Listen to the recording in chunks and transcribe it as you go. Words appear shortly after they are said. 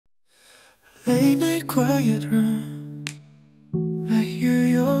late night quiet room, I hear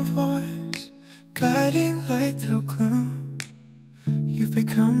your voice, guiding light through gloom. You've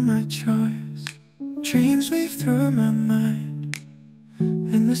become my choice. Dreams weave through my mind,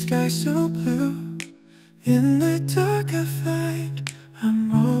 and the sky so blue. In the dark I find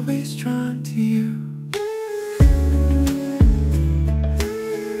I'm always drawn to you.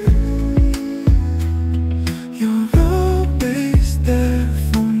 You're always there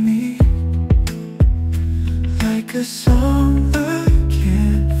for me, like a song I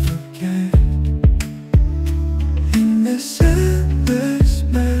can't forget. In this endless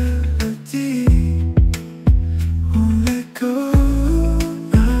melody, won't let go,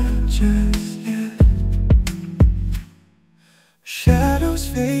 not just yet. Shadows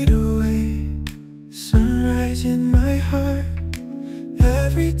fade away, sunrise in my heart.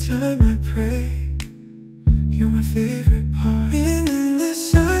 Every time I pray, you're my favorite part. In the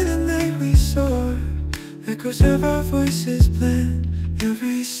silent night we soar, echoes of our voices blend.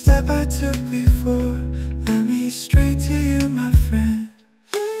 Every step I took before led me straight to you, my friend.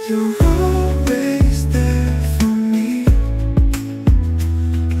 You're always there for me,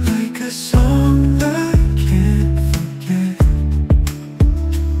 like a song I can't forget.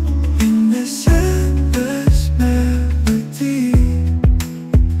 In this endless melody,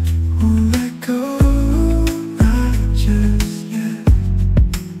 won't let go, not just yet.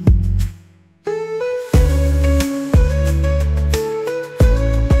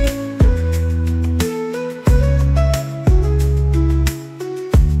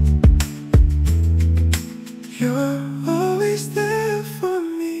 You're always there for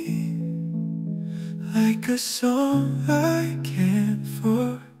me, like a song I can't forget.